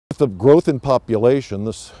the growth in population,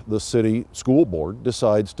 the city school board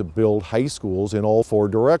decides to build high schools in all four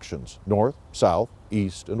directions: north, south,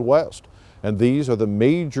 east, and west. And these are the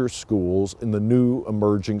major schools in the new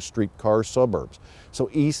emerging streetcar suburbs.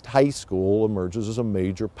 So East High School emerges as a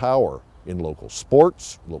major power in local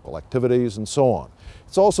sports, local activities, and so on.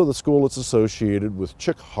 It's also the school that's associated with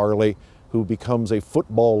Chic Harley, who becomes a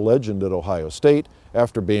football legend at Ohio State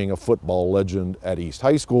after being a football legend at East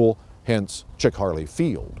High School, hence Chic Harley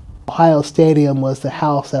Field. Ohio Stadium was the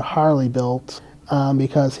house that Harley built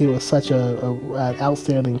because he was such an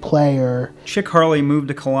outstanding player. Chic Harley moved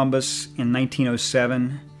to Columbus in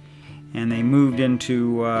 1907, and they moved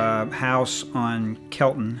into a house on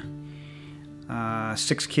Kelton.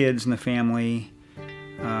 6 kids in the family.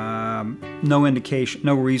 No indication,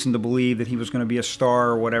 no reason to believe that he was going to be a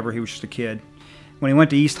star or whatever. He was just a kid. When he went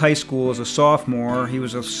to East High School as a sophomore, he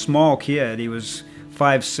was a small kid. He was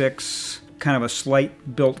 5'6", kind of a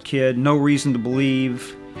slight-built kid. No reason to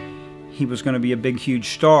believe he was going to be a big, huge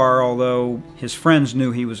star, although his friends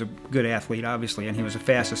knew he was a good athlete, obviously, and he was the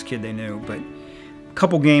fastest kid they knew. But a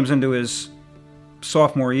couple games into his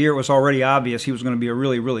sophomore year, it was already obvious he was going to be a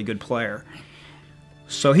really, really good player.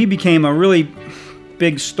 So he became a really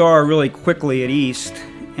big star really quickly at East,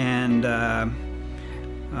 and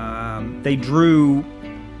they drew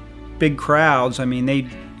big crowds. I mean,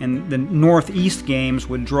 and the Northeast games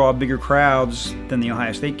would draw bigger crowds than the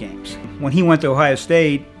Ohio State games. When he went to Ohio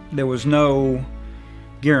State, there was no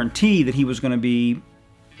guarantee that he was going to be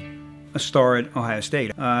a star at Ohio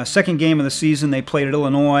State. Second game of the season, they played at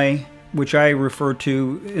Illinois, which I refer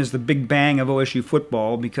to as the Big Bang of OSU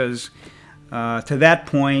football, because to that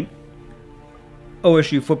point,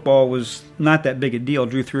 OSU football was not that big a deal.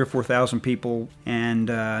 Drew 3,000 or 4,000 people, and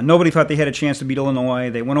nobody thought they had a chance to beat Illinois.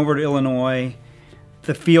 They went over to Illinois.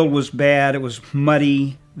 The field was bad. It was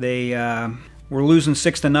muddy. They were losing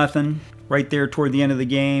 6-0 right there toward the end of the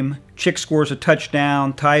game. Chic scores a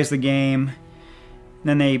touchdown, ties the game.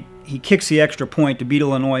 Then he kicks the extra point to beat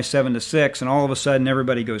Illinois 7-6, and all of a sudden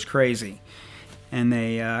everybody goes crazy. And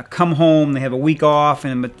they come home. They have a week off,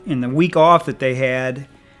 and in the week off that they had,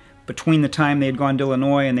 between the time they had gone to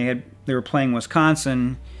Illinois and they were playing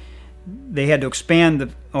Wisconsin, they had to expand the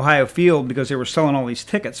Ohio field because they were selling all these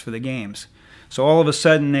tickets for the games. So all of a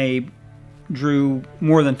sudden they drew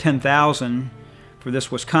more than 10,000 for this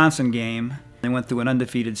Wisconsin game. They went through an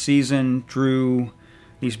undefeated season, drew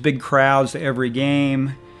these big crowds to every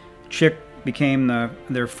game. Chic became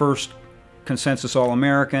their first consensus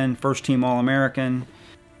All-American, first team All-American.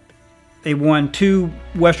 They won 2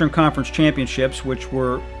 Western Conference championships, which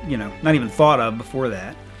were, not even thought of before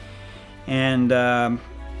that. And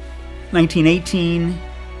 1918,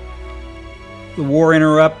 the war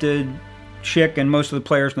interrupted. Chic and most of the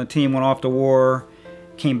players on the team went off to war.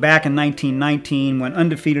 Came back in 1919, went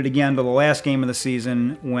undefeated again to the last game of the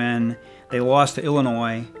season when they lost to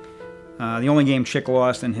Illinois, the only game Chic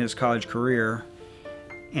lost in his college career.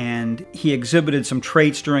 And he exhibited some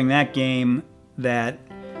traits during that game that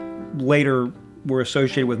later were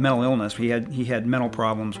associated with mental illness. He had mental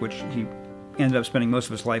problems, which he ended up spending most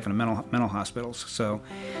of his life in mental hospitals. So,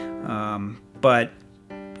 but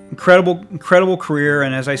incredible career,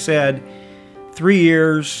 and as I said, 3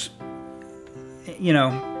 years.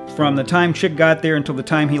 From the time Chic got there until the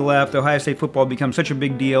time he left, Ohio State football became such a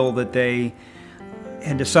big deal that they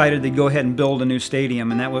had decided to go ahead and build a new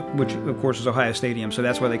stadium, and which of course is Ohio Stadium. So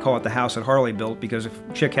that's why they call it the house that Harley built, because if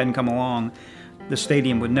Chic hadn't come along, the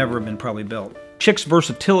stadium would never have been probably built. Chic's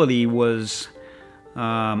versatility was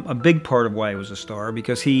a big part of why he was a star,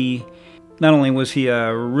 because not only was he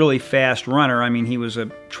a really fast runner, I mean, he was a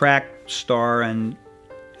track star and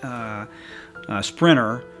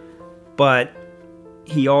sprinter, but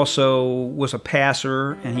he also was a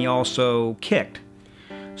passer, and he also kicked.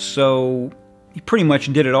 So he pretty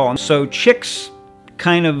much did it all. So Chic's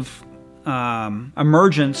kind of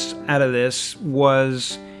emergence out of this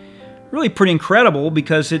was really pretty incredible,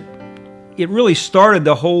 because it really started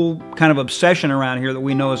the whole kind of obsession around here that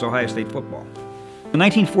we know as Ohio State football. In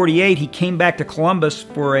 1948, he came back to Columbus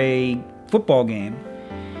for a football game,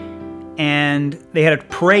 and they had a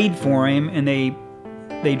parade for him, and they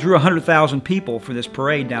drew 100,000 people for this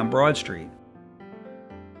parade down Broad Street.